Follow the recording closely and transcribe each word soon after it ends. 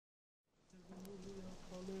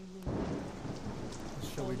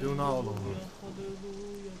we do now, Lord.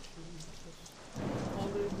 Hallelujah, Jesus.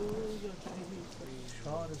 Hallelujah, Jesus.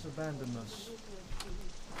 God has abandoned us.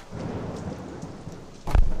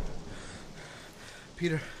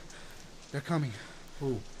 Peter, they're coming.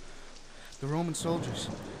 Who? The Roman soldiers.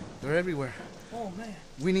 They're everywhere. Oh, man.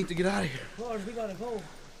 We need to get out of here. Lord, we gotta go.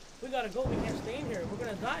 We gotta go. We can't stay in here. We're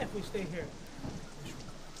gonna die if we stay here.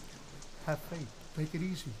 Have faith. Take it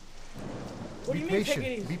easy. What do you mean, take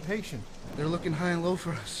it easy? Be patient. They're looking high and low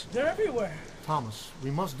for us. They're everywhere. Thomas,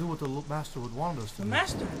 we must do what the Master would want us to do. The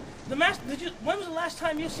Master? The Master? When was the last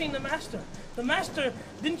time you seen the Master? The Master,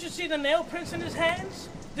 didn't you see the nail prints in his hands?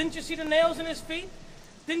 Didn't you see the nails in his feet?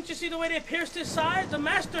 Didn't you see the way they pierced his sides? The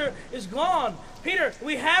Master is gone. Peter,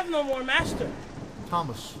 we have no more Master.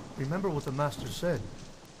 Thomas, remember what the Master said.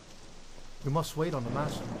 We must wait on the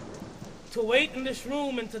Master. To wait in this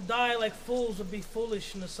room and to die like fools would be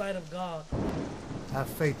foolish in the sight of God. Have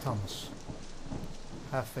faith, Thomas.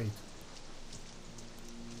 Have faith.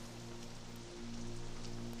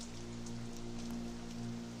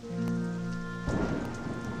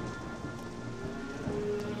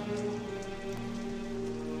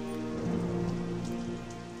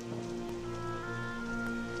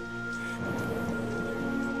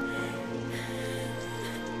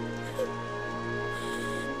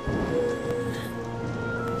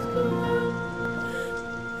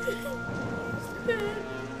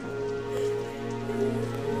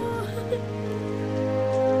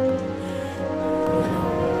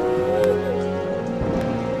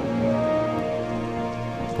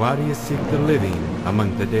 Why do you seek the living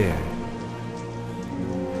among the dead?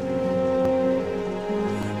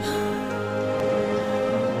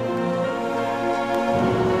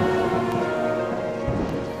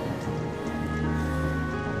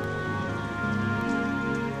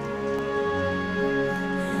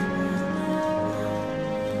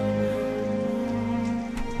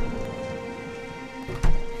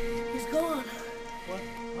 He's gone. What?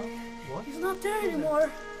 Huh? What? He's not there anymore.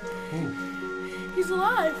 Who? He's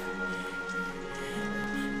alive.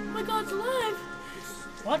 My God's alive.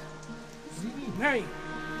 What? What do you mean? Mary,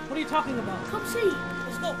 what are you talking about? Come see.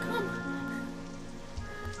 Let's go. Come.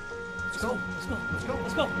 Let's go. Let's go. Let's go.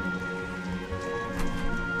 Let's go.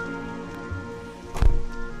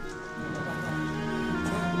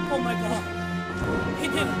 Oh my God. He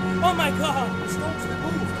did it. Oh my God. The stones have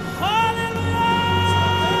moved. Hallelujah.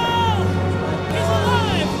 He's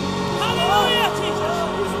alive. Hallelujah, Jesus.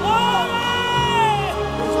 Glory.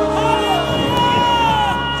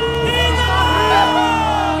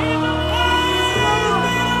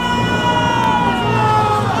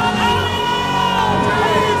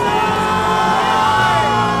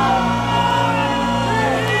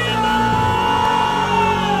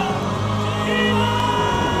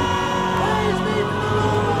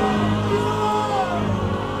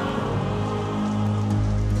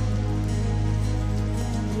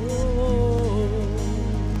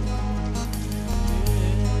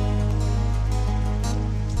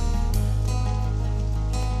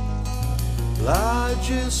 I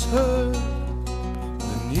just heard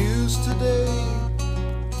the news today.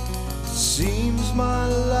 Seems my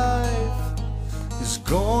life is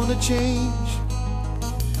gonna change.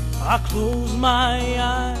 I close my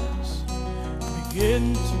eyes,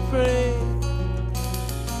 begin to pray.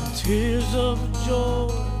 Tears of joy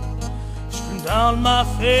stream down my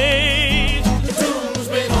face. The tomb's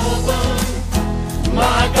been opened.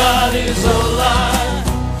 My God is alive.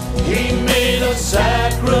 He made a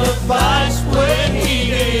sacrifice when he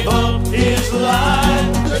gave up his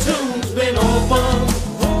life. The tomb's been opened.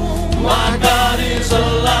 My God is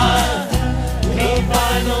alive. He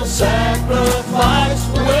final sacrifice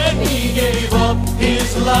when he gave up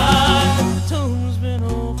his life. The tomb's been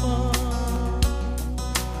opened.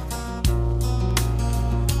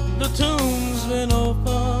 The tomb's been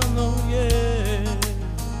opened, oh yeah.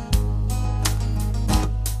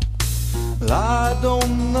 I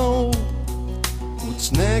don't know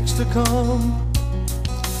what's next to come.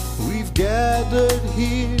 We've gathered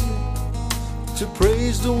here to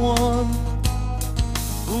praise the one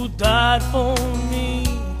who died for me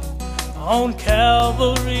on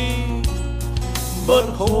Calvary. But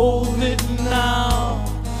hold it now,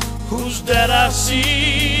 who's that I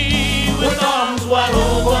see with arms wide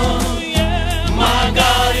open? My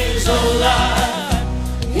God is alive.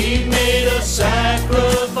 He made a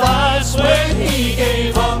sacrifice when he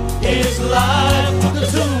gave up his life. The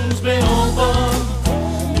tomb's been opened.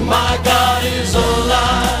 My God is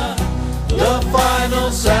alive. The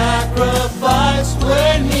final sacrifice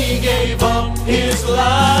when he gave up his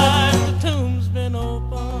life. The tomb's been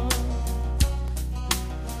opened.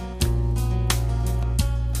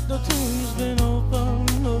 The tomb's been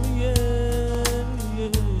opened.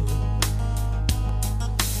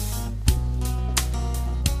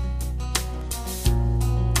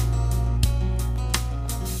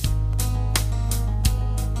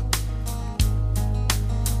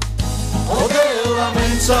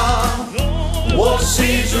 mensa,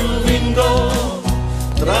 você juvindo,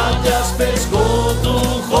 tratas pescoto,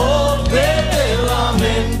 jode la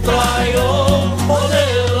mentraio,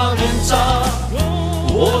 jode la mensa,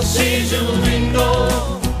 você juvindo,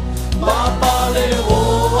 papa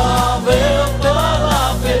levou a ver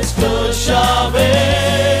pela pesca chave.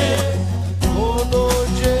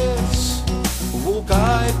 Odojes, vou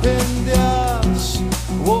cai pendias,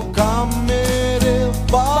 vou camere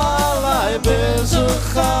balai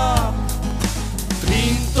bezacha.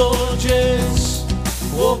 Trintojes,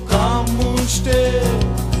 vou camunste,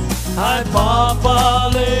 ai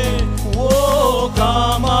papale, vou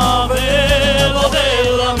camavelo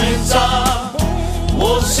della mensa.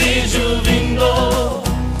 Você juvindo,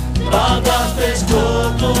 pagas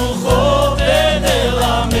pescoto, jode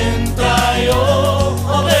della mentraio,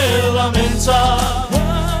 della mensa.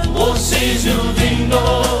 Você juvindo,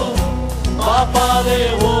 papa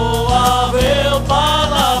de o avel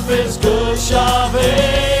para pesca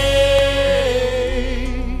chave.